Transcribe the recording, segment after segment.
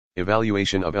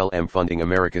Evaluation of LM Funding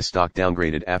America stock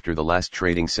downgraded after the last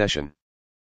trading session.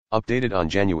 Updated on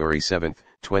January 7,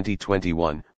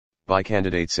 2021, buy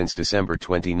candidate since December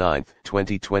 29,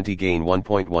 2020 gain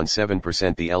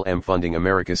 1.17%. The LM Funding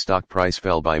America stock price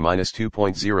fell by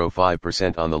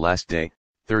 -2.05% on the last day,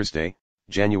 Thursday,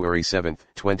 January 7,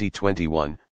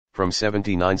 2021, from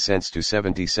 79 cents to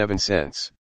 77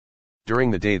 cents.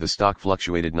 During the day the stock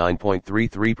fluctuated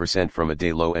 9.33% from a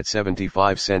day low at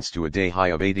 75 cents to a day high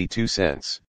of 82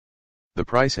 cents. The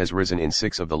price has risen in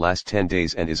 6 of the last 10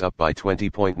 days and is up by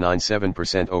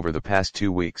 20.97% over the past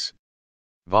 2 weeks.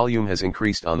 Volume has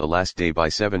increased on the last day by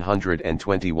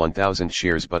 721,000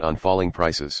 shares but on falling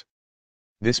prices.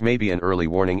 This may be an early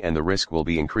warning and the risk will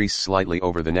be increased slightly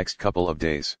over the next couple of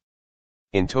days.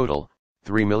 In total,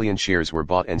 3 million shares were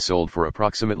bought and sold for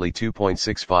approximately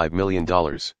 $2.65 million.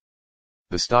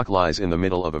 The stock lies in the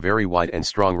middle of a very wide and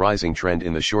strong rising trend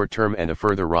in the short term and a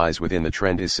further rise within the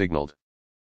trend is signaled.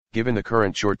 Given the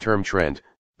current short-term trend,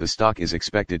 the stock is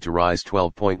expected to rise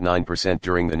 12.9%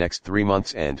 during the next 3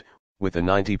 months and, with a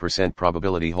 90%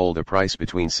 probability hold a price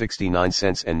between 69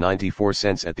 cents and 94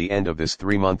 cents at the end of this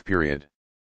 3-month period.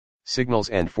 Signals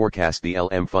and forecast. The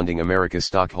LM Funding America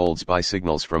stock holds buy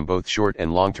signals from both short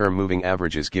and long-term moving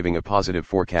averages giving a positive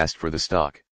forecast for the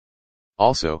stock.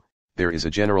 Also, there is a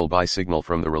general buy signal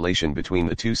from the relation between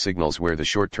the two signals where the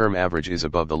short-term average is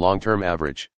above the long-term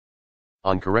average.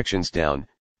 On corrections down,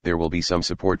 there will be some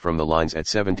support from the lines at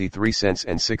 73 cents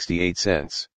and 68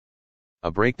 cents.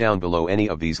 A breakdown below any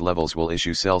of these levels will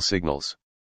issue sell signals.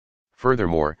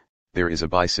 Furthermore, there is a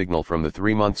buy signal from the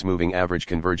 3 months moving average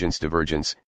convergence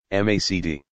divergence,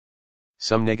 MACD.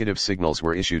 Some negative signals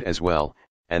were issued as well,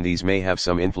 and these may have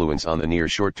some influence on the near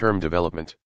short-term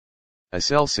development. A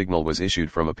sell signal was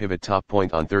issued from a pivot top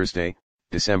point on Thursday,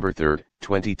 December 3,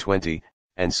 2020,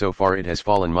 and so far it has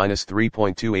fallen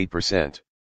 -3.28%.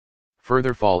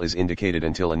 Further fall is indicated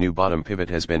until a new bottom pivot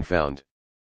has been found.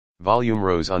 Volume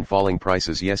rose on falling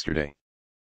prices yesterday.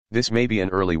 This may be an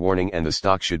early warning and the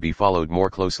stock should be followed more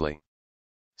closely.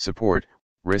 Support,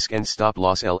 risk and stop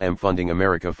loss. LM Funding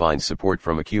America finds support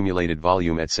from accumulated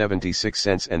volume at 76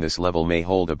 cents and this level may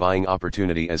hold a buying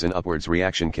opportunity as an upwards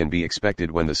reaction can be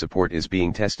expected when the support is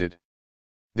being tested.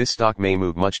 This stock may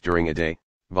move much during a day,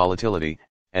 volatility,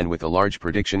 and with a large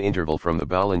prediction interval from the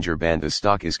Bollinger Band the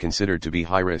stock is considered to be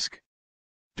high risk.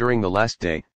 During the last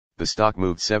day, the stock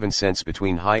moved 7 cents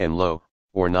between high and low,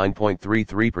 or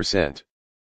 9.33%.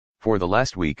 For the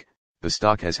last week, the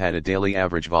stock has had a daily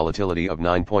average volatility of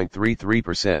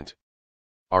 9.33%.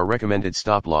 Our recommended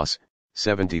stop loss,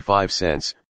 75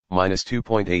 cents,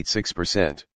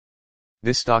 -2.86%.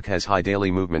 This stock has high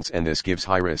daily movements and this gives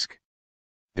high risk.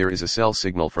 There is a sell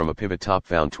signal from a pivot top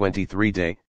found 23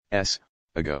 days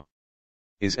ago.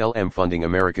 Is LM Funding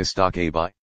America stock a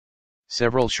buy?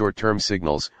 Several short-term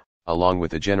signals, along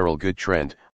with a general good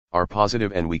trend, are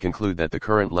positive and we conclude that the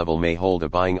current level may hold a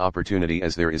buying opportunity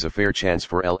as there is a fair chance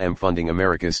for LM Funding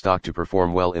America stock to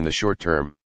perform well in the short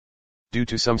term. Due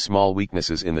to some small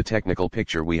weaknesses in the technical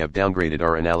picture we have downgraded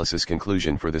our analysis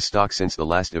conclusion for the stock since the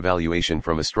last evaluation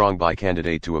from a strong buy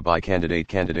candidate to a buy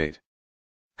candidate.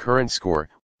 Current score,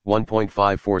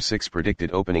 1.546.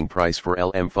 Predicted opening price for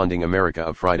LM Funding America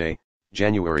of Friday,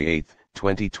 January 8,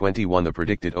 2021. The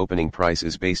predicted opening price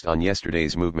is based on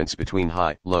yesterday's movements between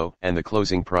high, low, and the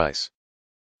closing price.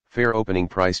 Fair opening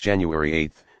price January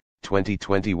 8,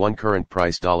 2021. Current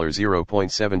price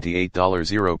 $0.78,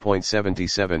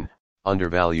 $0.77,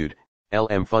 undervalued.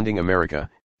 LM Funding America,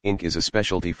 Inc. is a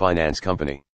specialty finance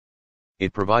company.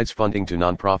 It provides funding to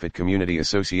nonprofit community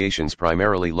associations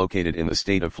primarily located in the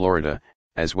state of Florida,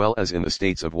 as well as in the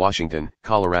states of Washington,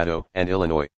 Colorado, and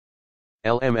Illinois.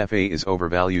 LMFA is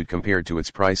overvalued compared to its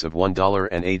price of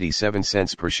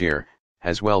 $1.87 per share,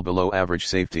 has well below average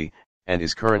safety, and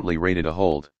is currently rated a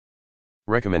hold.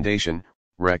 Recommendation,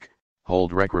 REC,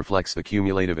 hold. REC reflects the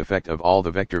cumulative effect of all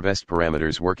the vector vest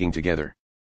parameters working together.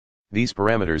 These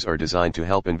parameters are designed to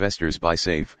help investors buy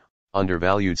safe,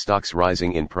 undervalued stocks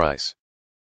rising in price.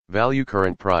 Value.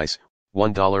 Current price,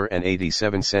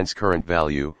 $1.87. Current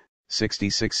value,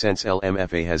 66 cents.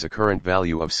 LMFA has a current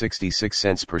value of 66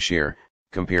 cents per share,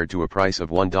 compared to a price of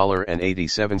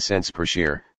 $1.87 per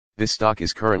share. This stock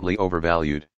is currently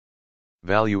overvalued.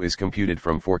 Value is computed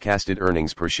from forecasted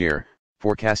earnings per share,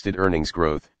 forecasted earnings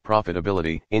growth,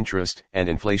 profitability, interest, and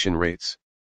inflation rates.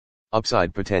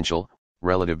 Upside potential,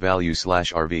 relative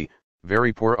value/RV,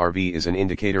 very poor RV is an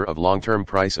indicator of long-term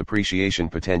price appreciation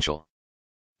potential.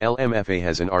 LMFA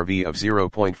has an RV of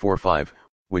 0.45,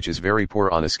 which is very poor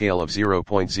on a scale of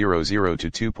 0.00 to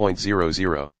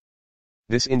 2.00.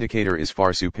 This indicator is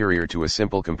far superior to a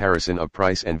simple comparison of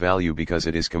price and value because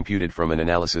it is computed from an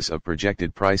analysis of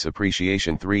projected price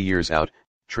appreciation 3 years out,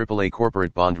 AAA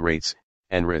corporate bond rates,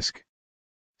 and risk.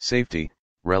 Safety,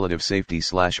 relative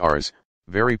safety/Rs,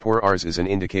 very poor Rs is an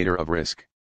indicator of risk.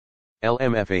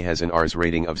 LMFA has an Rs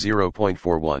rating of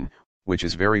 0.41, which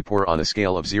is very poor on a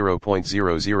scale of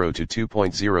 0.00 to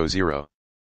 2.00.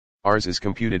 Rs is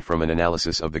computed from an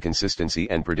analysis of the consistency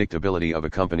and predictability of a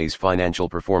company's financial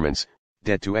performance,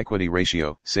 debt-to-equity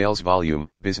ratio, sales volume,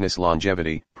 business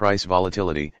longevity, price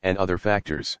volatility, and other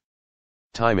factors.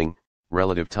 Timing,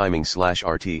 relative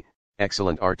timing/RT,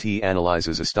 excellent RT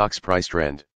analyzes a stock's price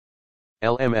trend.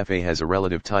 LMFA has a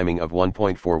relative timing of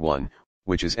 1.41,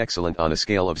 which is excellent on a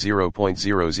scale of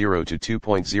 0.00 to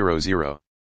 2.00.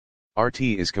 RT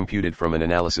is computed from an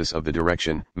analysis of the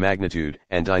direction, magnitude,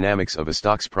 and dynamics of a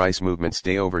stock's price movements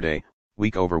day over day,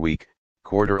 week over week,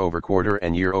 quarter over quarter,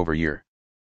 and year over year.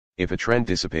 If a trend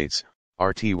dissipates,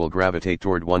 RT will gravitate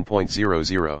toward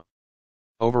 1.00.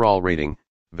 Overall rating,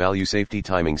 value safety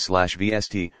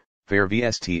timing/VST, fair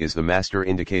VST is the master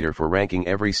indicator for ranking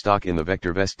every stock in the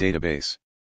VectorVest database.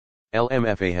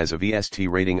 LMFA has a VST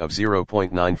rating of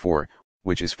 0.94,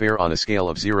 which is fair on a scale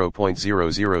of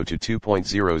 0.00 to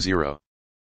 2.00.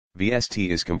 VST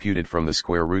is computed from the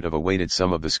square root of a weighted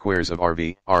sum of the squares of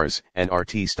RV, Rs, and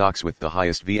RT. Stocks with the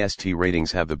highest VST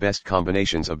ratings have the best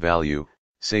combinations of value,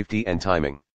 safety and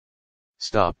timing.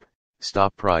 Stop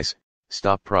price,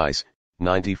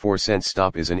 94-cent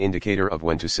stop is an indicator of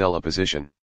when to sell a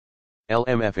position.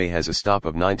 LMFA has a stop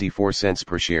of 94 cents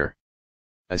per share.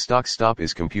 A stock stop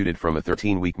is computed from a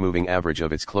 13-week moving average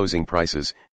of its closing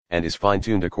prices, and is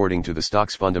fine-tuned according to the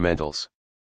stock's fundamentals.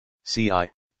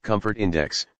 CI, Comfort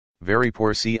Index, very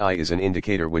poor CI is an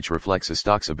indicator which reflects a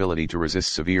stock's ability to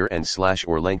resist severe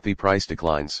and/or lengthy price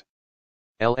declines.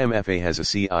 LMFA has a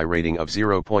CI rating of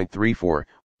 0.34,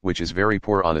 which is very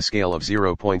poor on a scale of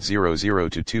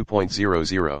 0.00 to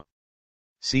 2.00.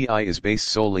 CI is based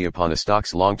solely upon a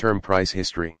stock's long-term price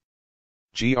history.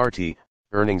 GRT,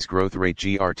 Earnings Growth Rate.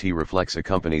 GRT reflects a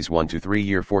company's 1 to 3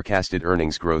 year forecasted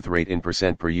earnings growth rate in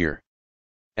percent per year.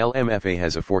 LMFA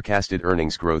has a forecasted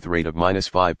earnings growth rate of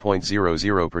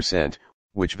 -5.00%,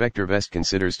 which VectorVest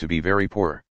considers to be very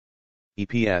poor.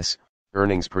 EPS,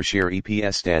 Earnings per share.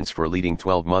 EPS stands for leading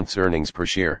 12 months earnings per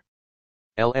share.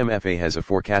 LMFA has a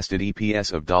forecasted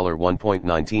EPS of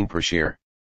 $1.19 per share.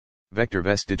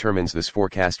 VectorVest determines this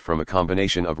forecast from a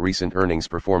combination of recent earnings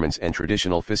performance and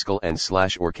traditional fiscal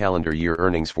and/or calendar year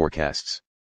earnings forecasts.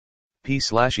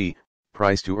 P/E,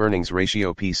 price to earnings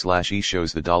ratio. P/E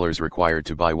shows the dollars required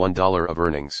to buy $1 of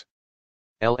earnings.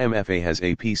 LMFA has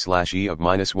a P/E of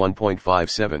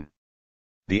 -1.57.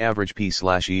 The average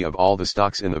P/E of all the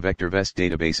stocks in the VectorVest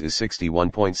database is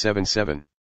 61.77.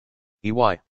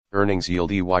 EY, earnings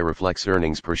yield. EY reflects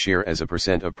earnings per share as a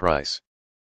percent of price.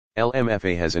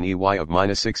 LMFA has an EY of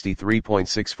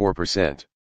 -63.64%.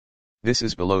 This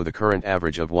is below the current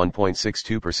average of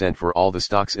 1.62% for all the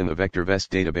stocks in the VectorVest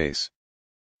database.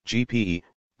 GPE,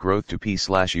 growth to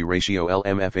P/E ratio.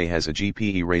 LMFA has a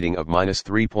GPE rating of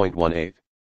 -3.18.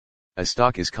 A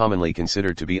stock is commonly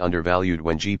considered to be undervalued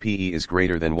when GPE is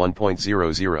greater than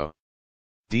 1.00.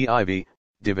 DIV,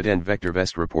 dividend.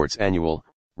 VectorVest reports annual,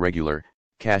 regular,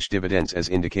 cash dividends as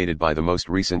indicated by the most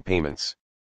recent payments.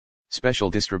 Special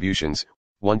distributions,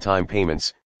 one-time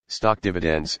payments, stock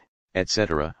dividends,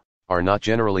 etc., are not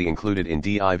generally included in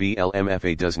DIV.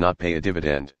 LMFA does not pay a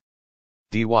dividend.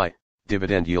 DY,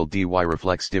 dividend yield. DY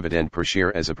reflects dividend per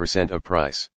share as a percent of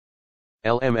price.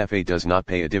 LMFA does not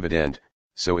pay a dividend,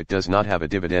 so it does not have a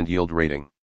dividend yield rating.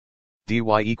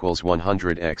 DY equals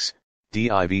 100x,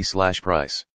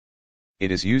 DIV/price.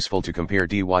 It is useful to compare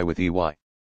DY with EY.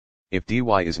 If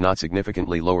DY is not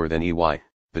significantly lower than EY,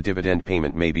 the dividend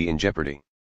payment may be in jeopardy.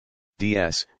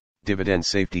 DS, dividend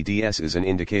safety. DS is an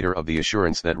indicator of the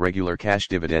assurance that regular cash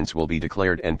dividends will be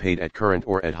declared and paid at current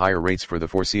or at higher rates for the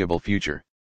foreseeable future.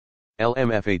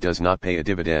 LMFA does not pay a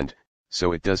dividend,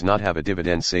 so it does not have a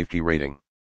dividend safety rating.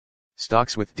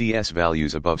 Stocks with DS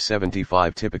values above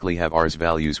 75 typically have Rs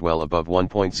values well above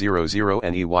 1.00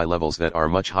 and EY levels that are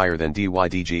much higher than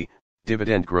DYDG.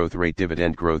 Dividend growth rate.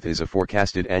 Dividend growth is a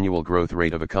forecasted annual growth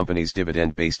rate of a company's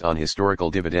dividend based on historical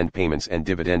dividend payments and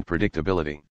dividend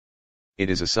predictability.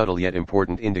 It is a subtle yet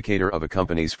important indicator of a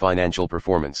company's financial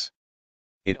performance.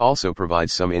 It also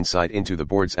provides some insight into the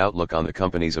board's outlook on the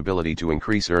company's ability to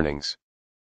increase earnings.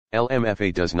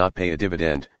 LMFA does not pay a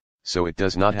dividend, so it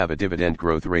does not have a dividend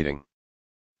growth rating.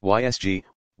 YSG,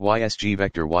 YSG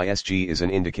vector. YSG is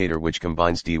an indicator which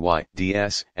combines DY,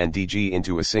 DS, and DG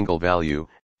into a single value,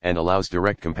 and allows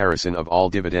direct comparison of all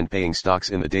dividend-paying stocks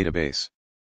in the database.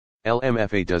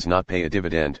 LMFA does not pay a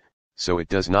dividend, so it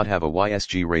does not have a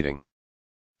YSG rating.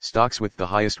 Stocks with the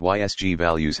highest YSG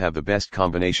values have the best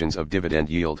combinations of dividend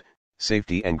yield,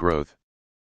 safety and growth.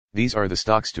 These are the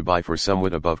stocks to buy for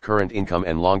somewhat above current income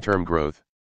and long-term growth.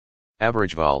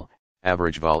 Average vol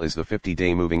is the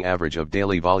 50-day moving average of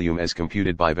daily volume as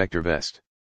computed by VectorVest.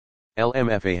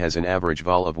 LMFA has an average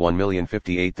vol of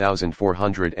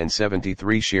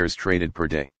 1,058,473 shares traded per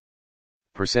day.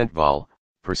 Percent vol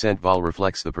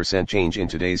reflects the percent change in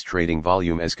today's trading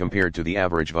volume as compared to the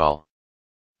average vol.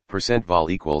 Percent vol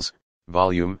equals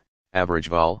volume, average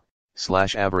vol,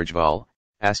 /average vol,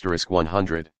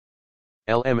 *100.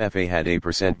 LMFA had a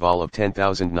percent vol of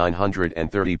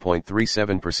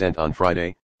 10,930.37% on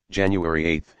Friday, January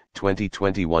 8,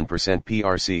 2021.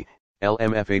 PRC,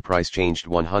 LMFA price changed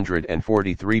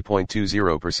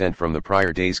 143.20% from the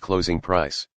prior day's closing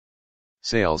price.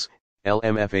 Sales,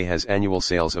 LMFA has annual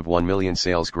sales of 1 million.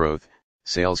 Sales growth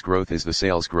is the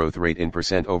sales growth rate in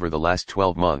percent over the last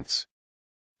 12 months.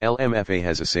 LMFA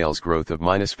has a sales growth of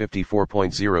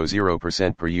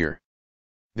 -54.00% per year.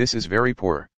 This is very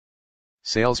poor.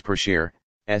 Sales per share,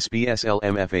 SBS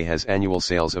LMFA has annual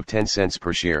sales of 10 cents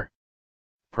per share.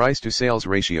 Price to sales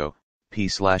ratio,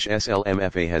 P/S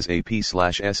LMFA has a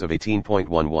P/S of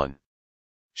 18.11.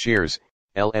 Shares,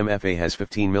 LMFA has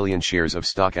 15 million shares of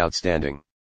stock outstanding.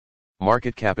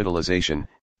 Market capitalization,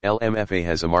 LMFA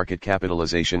has a market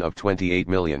capitalization of 28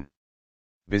 million.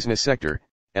 Business sector,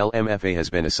 LMFA has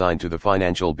been assigned to the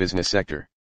financial business sector.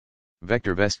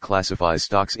 VectorVest classifies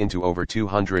stocks into over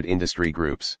 200 industry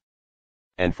groups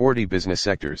and 40 business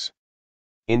sectors.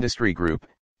 Industry group,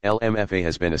 LMFA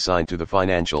has been assigned to the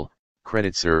financial,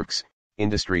 credit services,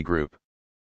 industry group.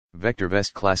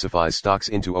 VectorVest classifies stocks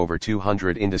into over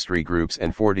 200 industry groups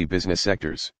and 40 business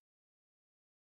sectors.